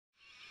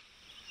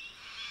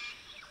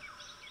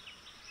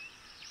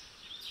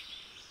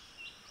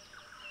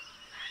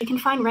You can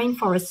find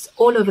rainforests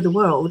all over the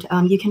world.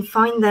 You can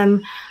find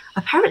them,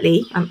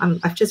 apparently,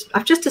 I've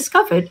just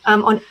discovered,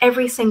 on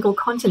every single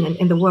continent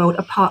in the world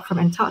apart from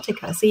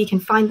Antarctica. So you can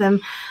find them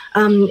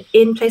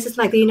in places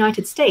like the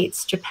United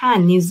States,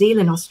 Japan, New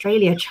Zealand,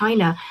 Australia,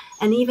 China,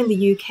 and even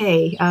the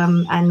UK.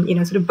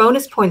 And sort of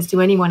bonus points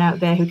to anyone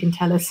out there who can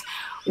tell us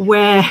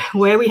where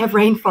we have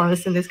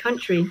rainforests in this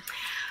country.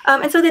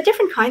 And so there are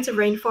different kinds of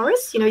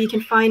rainforests. You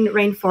can find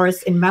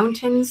rainforests in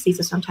mountains. These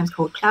are sometimes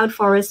called cloud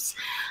forests.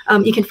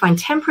 You can find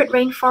temperate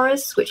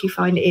rainforests, which you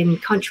find in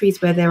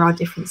countries where there are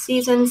different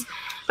seasons.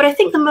 But I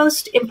think the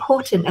most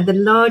important and the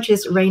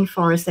largest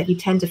rainforests that you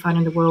tend to find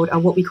in the world are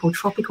what we call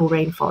tropical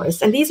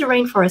rainforests. And these are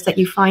rainforests that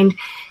you find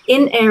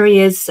in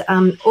areas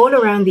all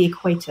around the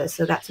equator.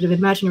 So that sort of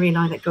imaginary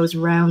line that goes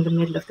around the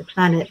middle of the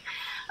planet.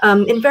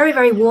 In very,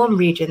 very warm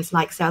regions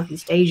like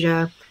Southeast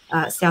Asia,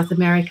 South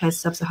America,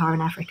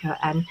 Sub-Saharan Africa,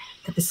 and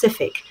the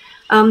Pacific.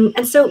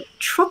 And so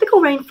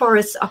tropical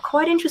rainforests are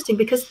quite interesting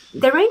because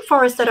they're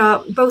rainforests that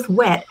are both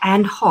wet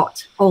and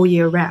hot all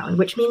year round,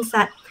 which means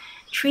that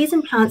trees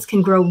and plants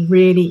can grow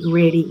really,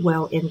 really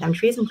well in them.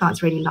 Trees and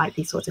plants really like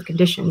these sorts of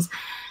conditions.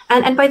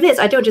 And by this,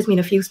 I don't just mean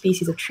a few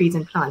species of trees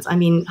and plants. I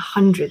mean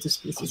hundreds of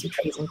species of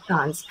trees and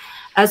plants,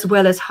 as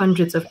well as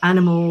hundreds of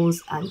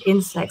animals and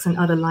insects and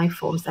other life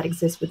forms that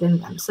exist within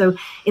them. So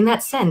in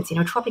that sense,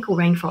 tropical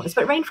rainforests,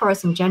 but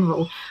rainforests in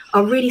general,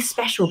 are really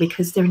special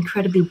because they're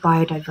incredibly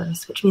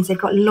biodiverse, which means they've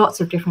got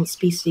lots of different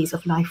species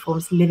of life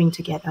forms living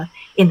together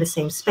in the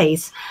same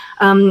space.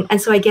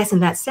 And so I guess in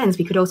that sense,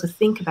 we could also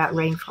think about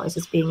rainforests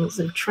as being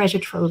sort of treasure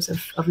troves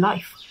of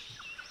life.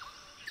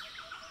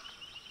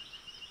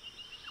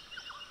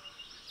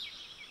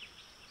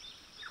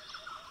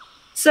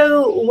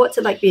 So what's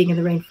it like being in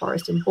the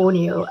rainforest in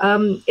Borneo?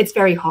 It's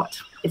very hot.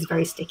 It's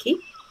very sticky.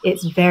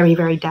 It's very,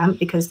 very damp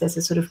because there's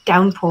a sort of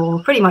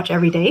downpour pretty much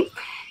every day.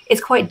 It's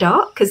quite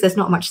dark because there's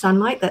not much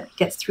sunlight that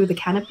gets through the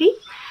canopy.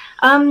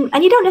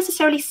 And you don't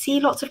necessarily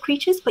see lots of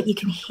creatures, but you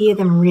can hear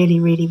them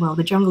really, really well.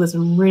 The jungle is a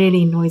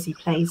really noisy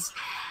place.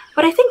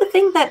 But I think the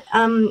thing that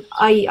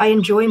I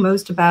enjoy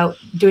most about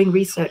doing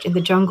research in the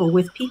jungle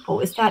with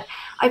people is that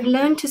I've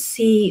learned to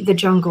see the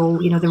jungle,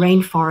 the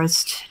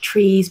rainforest,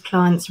 trees,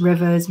 plants,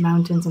 rivers,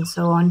 mountains, and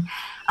so on,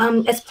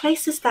 as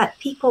places that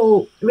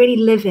people really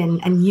live in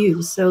and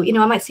use. So,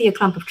 I might see a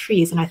clump of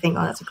trees and I think,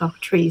 oh, that's a clump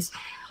of trees.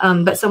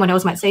 But someone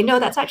else might say, no,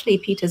 that's actually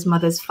Peter's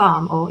mother's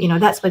farm, or,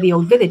 that's where the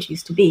old village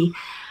used to be.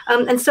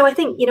 And so I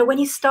think, when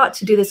you start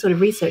to do this sort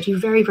of research, you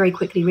very, very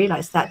quickly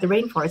realize that the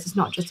rainforest is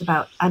not just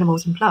about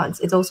animals and plants.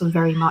 It's also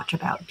very much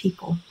about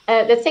people.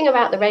 The thing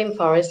about the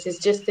rainforest is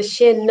just the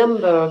sheer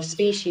number of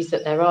species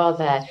that there are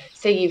there.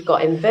 So you've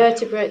got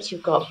invertebrates,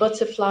 you've got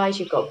butterflies,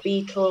 you've got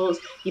beetles,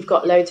 you've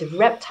got loads of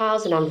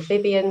reptiles and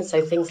amphibians,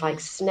 so things like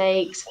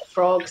snakes,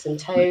 frogs and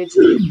toads.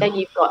 Then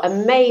you've got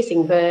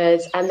amazing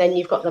birds, and then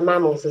you've got the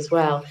mammals as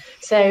well.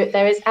 So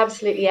there is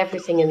absolutely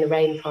everything in the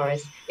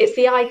rainforest. It's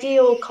the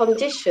ideal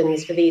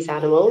conditions for these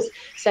animals.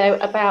 So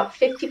about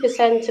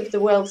 50% of the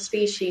world's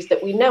species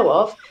that we know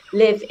of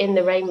live in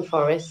the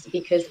rainforest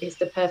because it's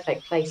the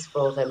perfect place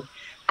for them.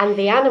 And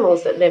the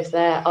animals that live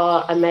there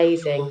are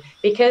amazing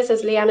because,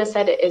 as Liana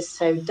said, it is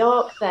so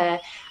dark there.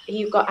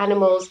 You've got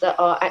animals that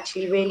are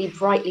actually really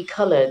brightly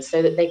coloured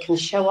so that they can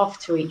show off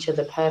to each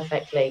other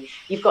perfectly.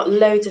 You've got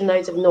loads and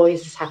loads of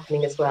noises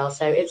happening as well.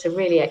 So it's a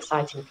really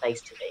exciting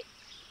place to be.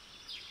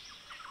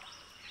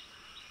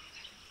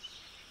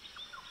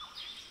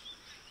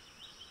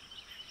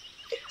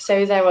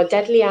 So there are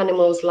deadly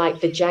animals like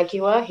the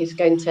jaguar, who's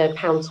going to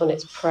pounce on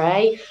its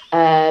prey,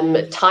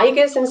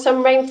 tigers in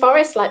some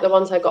rainforests, like the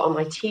ones I got on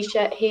my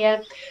T-shirt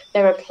here.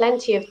 There are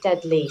plenty of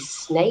deadly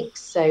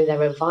snakes, so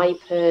there are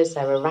vipers,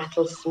 there are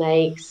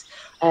rattlesnakes,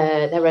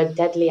 there are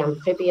deadly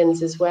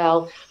amphibians as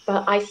well.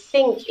 But I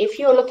think if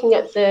you're looking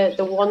at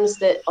the ones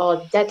that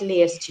are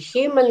deadliest to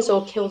humans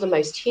or kill the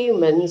most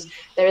humans,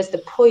 there is the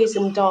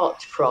poison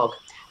dart frog.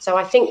 So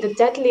I think the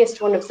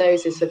deadliest one of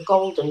those is the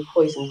golden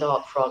poison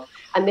dart frog.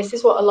 And this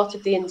is what a lot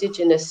of the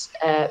indigenous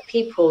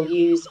people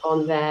use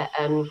on their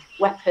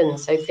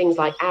weapons, so things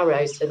like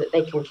arrows, so that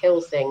they can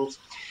kill things.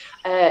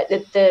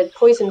 The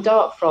poison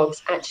dart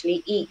frogs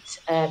actually eat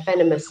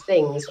venomous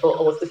things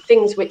or the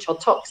things which are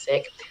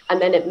toxic, and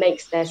then it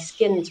makes their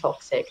skin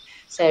toxic.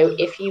 So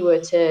if you were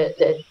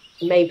to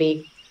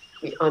maybe...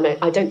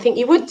 I don't think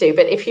you would do,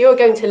 but if you're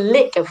going to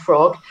lick a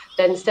frog,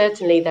 then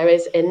certainly there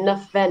is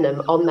enough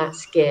venom on that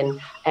skin.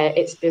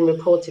 It's been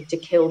reported to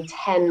kill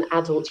 10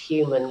 adult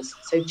humans,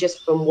 so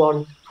just from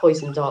one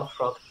poison dart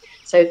frog.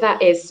 So that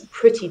is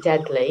pretty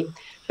deadly.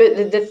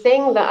 But the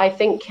thing that I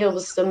think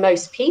kills the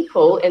most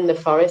people in the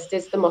forest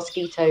is the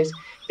mosquitoes,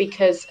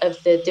 because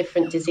of the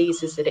different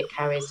diseases that it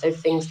carries, so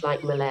things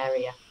like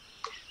malaria.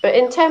 But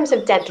in terms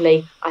of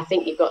deadly, I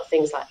think you've got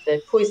things like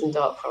the poison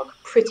dart frog,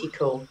 pretty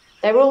cool.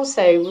 They're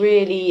also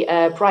really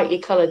brightly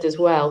coloured as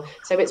well,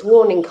 so it's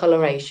warning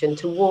coloration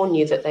to warn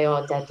you that they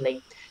are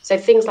deadly. So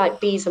things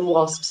like bees and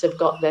wasps have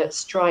got the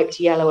striped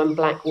yellow and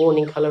black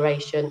warning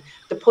coloration.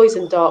 The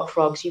poison dart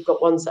frogs, you've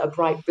got ones that are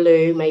bright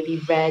blue,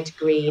 maybe red,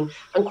 green,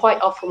 and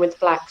quite often with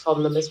blacks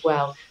on them as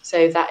well.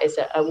 So that is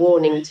a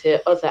warning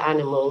to other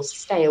animals,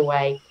 stay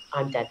away,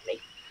 I'm deadly.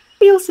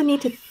 We also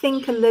need to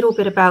think a little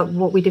bit about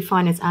what we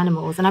define as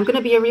animals. And I'm going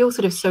to be a real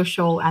sort of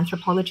social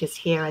anthropologist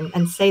here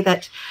and say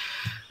that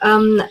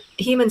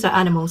humans are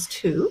animals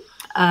too.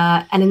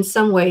 And in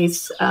some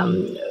ways,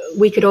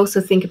 we could also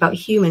think about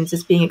humans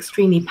as being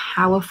extremely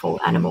powerful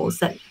animals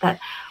that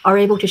are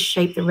able to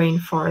shape the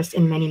rainforest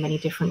in many, many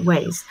different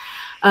ways.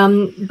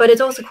 But it's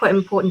also quite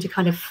important to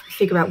kind of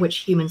figure out which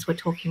humans we're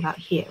talking about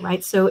here,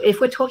 right? So if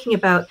we're talking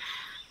about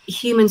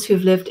humans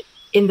who've lived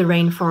in the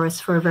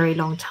rainforest for a very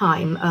long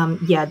time,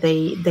 yeah,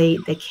 they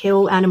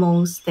kill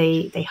animals,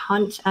 they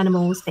hunt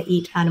animals, they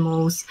eat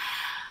animals.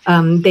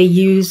 They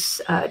use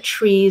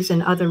trees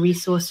and other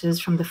resources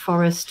from the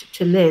forest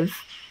to live.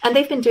 And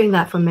they've been doing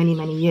that for many,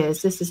 many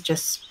years. This is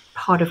just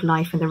part of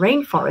life in the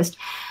rainforest.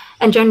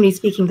 And generally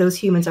speaking, those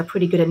humans are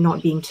pretty good at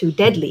not being too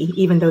deadly,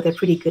 even though they're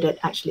pretty good at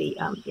actually,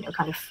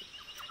 kind of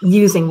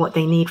using what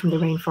they need from the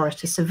rainforest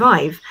to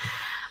survive.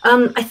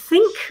 I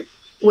think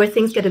where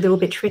things get a little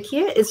bit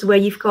trickier is where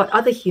you've got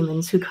other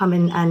humans who come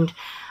in and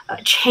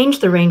change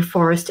the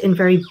rainforest in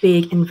very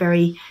big and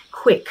very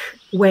quick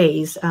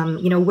ways.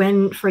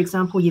 When, for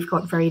example, you've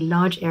got very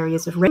large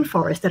areas of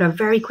rainforest that are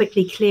very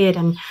quickly cleared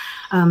and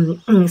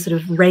sort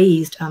of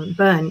razed,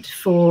 burnt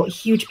for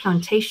huge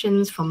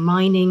plantations, for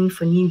mining,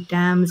 for new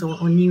dams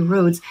or new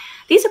roads.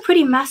 These are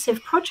pretty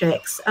massive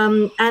projects,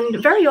 and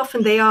very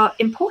often they are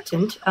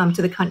important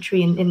to the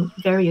country in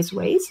various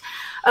ways.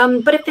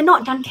 But if they're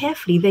not done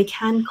carefully, they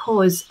can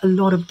cause a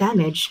lot of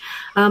damage,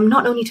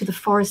 not only to the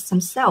forests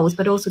themselves,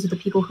 but also to the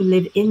people who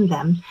live in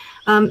them.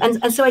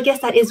 And so I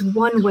guess that is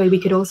one way we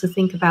could also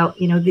think about,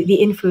 the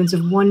influence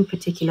of one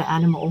particular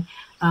animal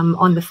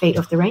on the fate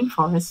of the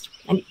rainforest.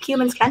 And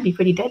humans can be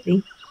pretty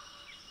deadly.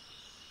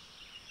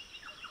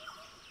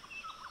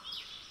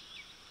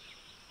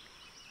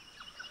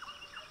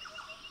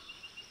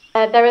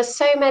 There are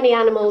so many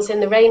animals in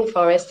the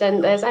rainforest,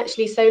 and there's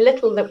actually so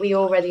little that we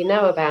already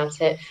know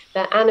about it,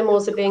 that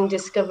animals are being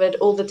discovered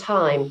all the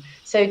time.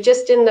 So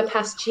just in the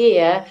past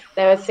year,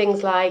 there are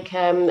things like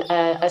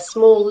a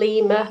small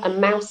lemur, a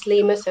mouse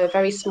lemur, so a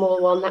very small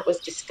one that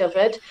was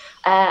discovered.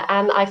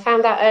 And I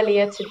found out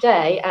earlier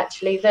today,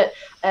 actually, that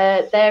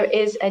there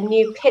is a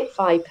new pit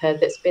viper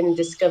that's been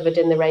discovered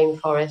in the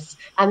rainforest.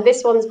 And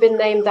this one's been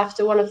named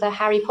after one of the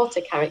Harry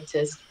Potter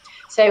characters.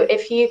 So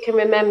if you can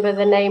remember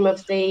the name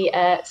of the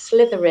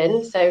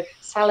Slytherin, so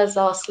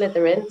Salazar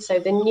Slytherin, so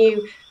the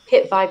new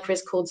pit viper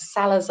is called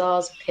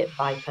Salazar's pit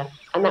viper,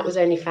 and that was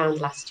only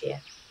found last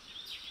year.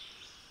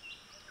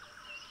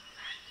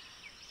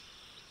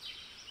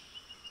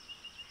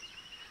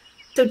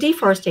 So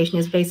deforestation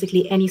is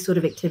basically any sort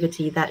of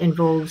activity that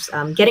involves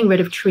getting rid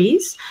of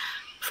trees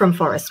from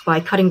forests by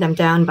cutting them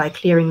down, by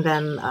clearing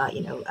them,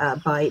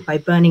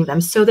 by burning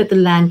them, so that the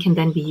land can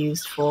then be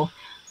used for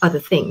other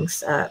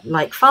things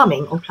like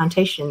farming or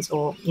plantations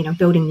or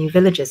building new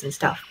villages and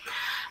stuff.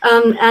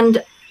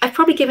 And I've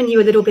probably given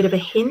you a little bit of a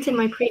hint in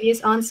my previous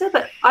answer,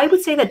 but I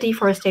would say that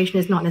deforestation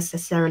is not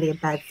necessarily a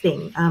bad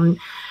thing.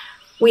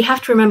 We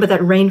have to remember that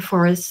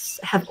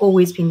rainforests have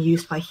always been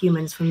used by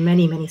humans for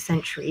many, many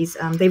centuries.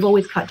 They've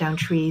always cut down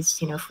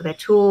trees, for their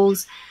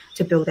tools,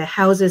 to build their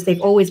houses.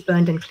 They've always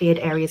burned and cleared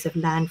areas of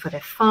land for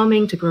their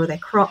farming, to grow their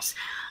crops.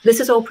 This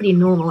is all pretty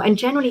normal. And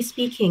generally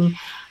speaking,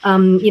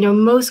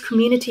 most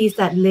communities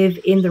that live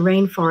in the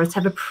rainforest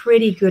have a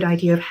pretty good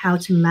idea of how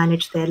to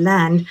manage their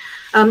land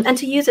and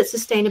to use it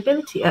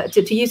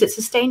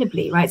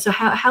sustainably, right? So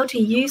how to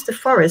use the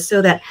forest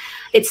so that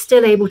it's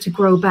still able to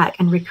grow back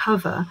and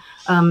recover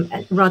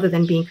rather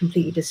than being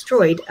completely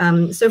destroyed.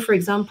 So, for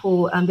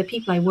example, the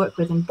people I work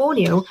with in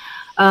Borneo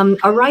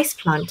are rice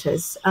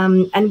planters.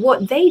 And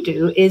what they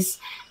do is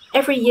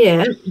every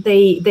year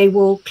they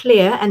will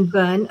clear and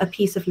burn a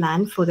piece of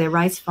land for their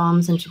rice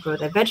farms and to grow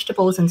their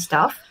vegetables and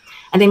stuff.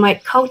 And they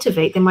might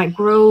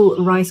grow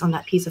rice on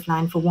that piece of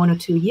land for 1 or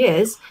 2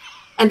 years.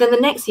 And then the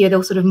next year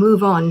they'll sort of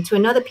move on to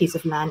another piece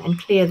of land and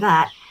clear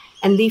that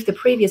and leave the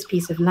previous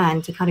piece of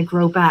land to kind of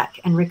grow back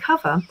and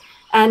recover.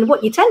 And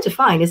what you tend to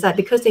find is that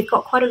because they've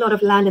got quite a lot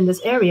of land in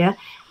this area,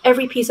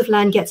 every piece of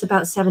land gets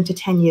about 7 to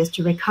 10 years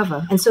to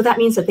recover. And so that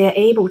means that they're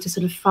able to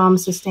sort of farm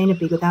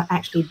sustainably without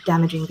actually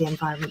damaging the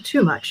environment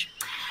too much.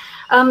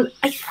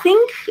 I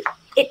think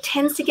it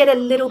tends to get a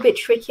little bit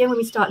trickier when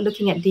we start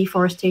looking at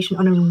deforestation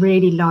on a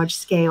really large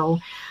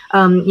scale.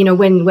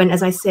 When,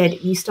 as I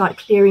said, you start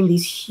clearing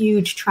these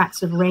huge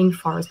tracts of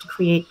rainforest to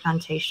create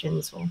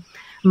plantations or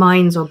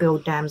mines or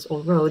build dams or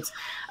roads.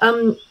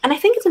 And I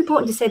think it's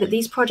important to say that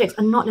these projects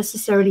are not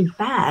necessarily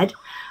bad,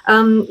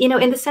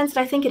 in the sense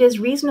that I think it is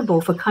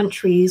reasonable for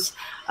countries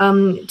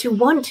to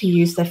want to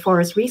use their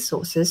forest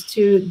resources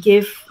to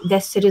give their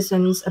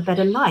citizens a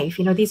better life.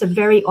 These are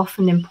very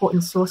often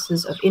important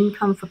sources of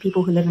income for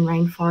people who live in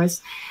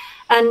rainforests.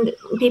 And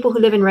people who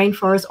live in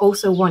rainforests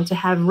also want to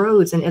have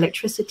roads and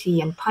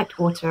electricity and piped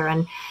water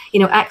and,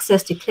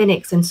 access to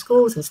clinics and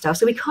schools and stuff.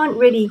 So we can't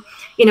really,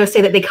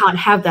 say that they can't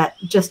have that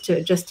just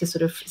to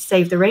sort of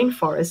save the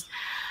rainforest.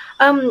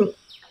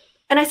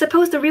 And I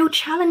suppose the real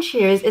challenge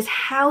here is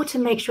how to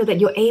make sure that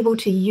you're able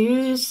to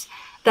use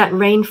that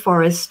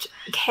rainforest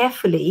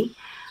carefully,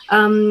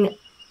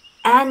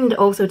 and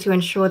also to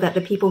ensure that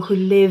the people who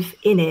live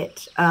in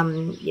it,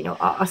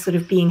 are sort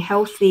of being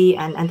healthy,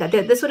 and that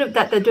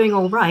they're doing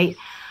all right,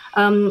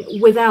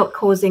 without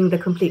causing the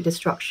complete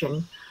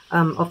destruction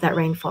of that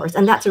rainforest.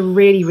 And that's a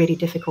really, really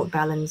difficult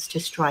balance to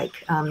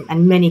strike.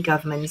 And many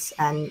governments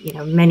and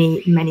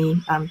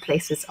many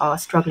places are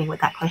struggling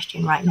with that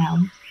question right now.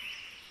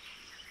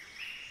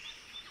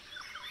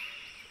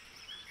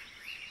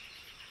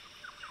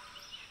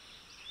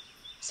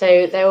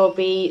 So there will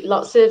be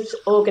lots of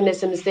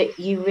organisms that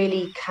you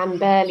really can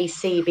barely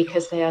see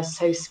because they are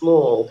so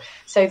small.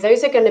 So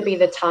those are going to be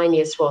the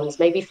tiniest ones,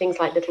 maybe things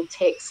like little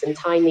ticks and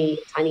tiny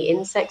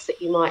insects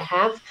that you might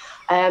have.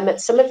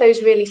 Some of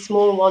those really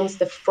small ones,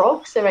 the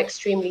frogs, are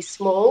extremely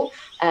small.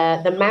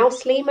 The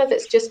mouse lemur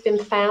that's just been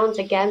found,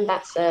 again,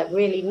 that's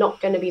really not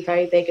going to be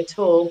very big at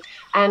all.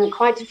 And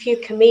quite a few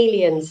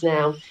chameleons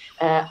now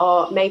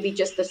are maybe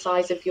just the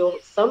size of your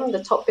thumb,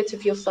 the top bit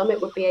of your thumb, it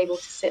would be able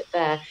to sit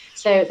there.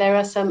 So there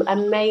are some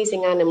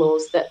amazing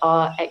animals that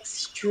are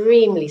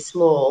extremely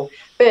small,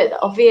 but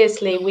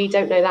obviously we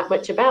don't know that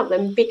much about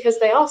them because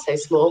they are so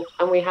small,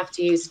 and we have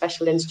to use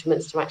special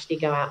instruments to actually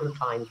go out and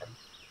find them.